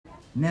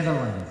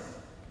Netherlands,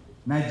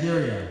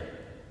 Nigeria,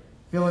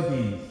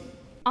 Philippines.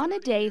 On a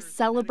day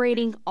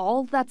celebrating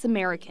all that's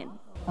American.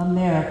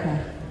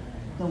 America,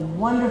 the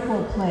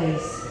wonderful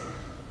place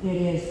it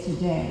is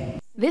today.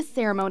 This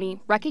ceremony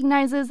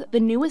recognizes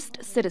the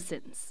newest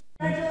citizens.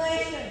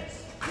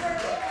 Congratulations!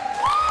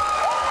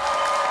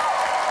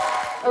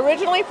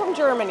 Originally from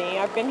Germany.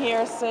 I've been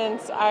here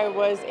since I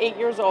was 8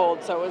 years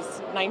old, so it was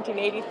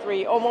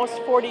 1983, almost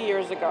 40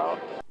 years ago.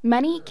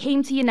 Many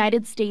came to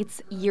United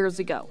States years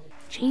ago,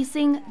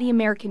 chasing the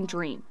American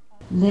dream.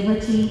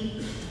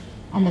 Liberty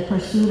and the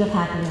pursuit of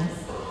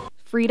happiness.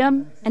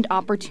 Freedom and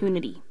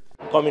opportunity.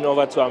 Coming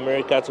over to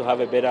America to have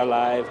a better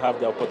life, have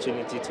the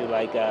opportunity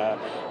to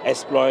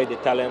explore the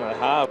talent I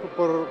have.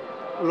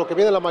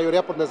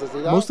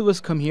 Most of us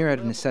come here out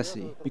of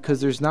necessity because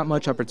there's not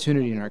much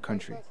opportunity in our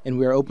country, and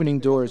we are opening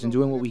doors and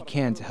doing what we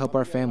can to help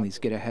our families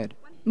get ahead.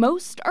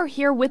 Most are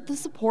here with the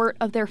support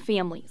of their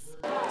families.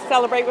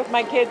 Celebrate with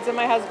my kids and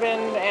my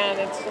husband, and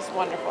it's just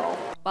wonderful.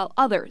 While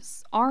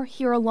others are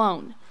here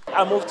alone.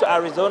 I moved to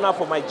Arizona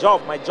for my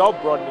job. My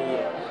job brought me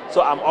here,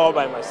 so I'm all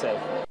by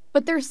myself.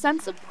 But their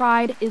sense of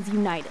pride is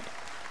united,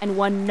 and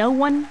one no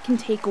one can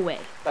take away.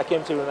 I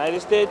came to the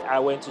United States, I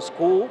went to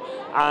school,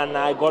 and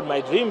I got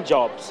my dream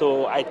job.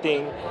 So I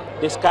think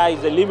the sky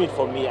is the limit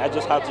for me. I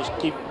just have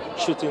to keep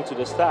shooting to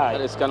the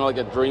stars. It's kind of like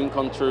a dream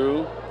come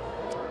true.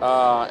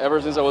 Ever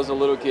since I was a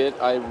little kid,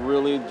 I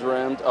really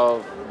dreamt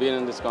of being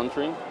in this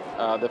country.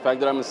 The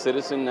fact that I'm a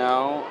citizen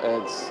now,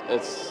 it's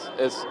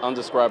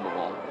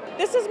indescribable.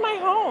 This is my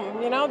home,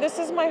 this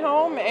is my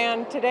home,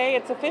 and today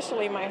it's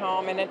officially my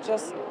home, and it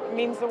just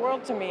means the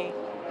world to me.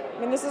 I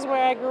mean, this is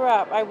where I grew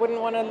up. I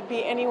wouldn't want to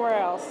be anywhere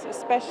else,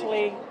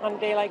 especially on a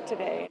day like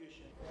today.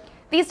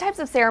 These types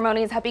of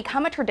ceremonies have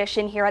become a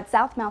tradition here at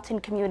South Mountain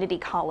Community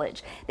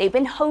College. They've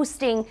been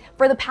hosting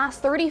for the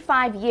past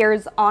 35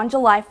 years on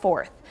July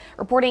 4th.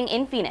 Reporting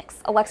in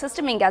Phoenix, Alexis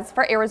Dominguez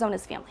for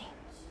Arizona's Family.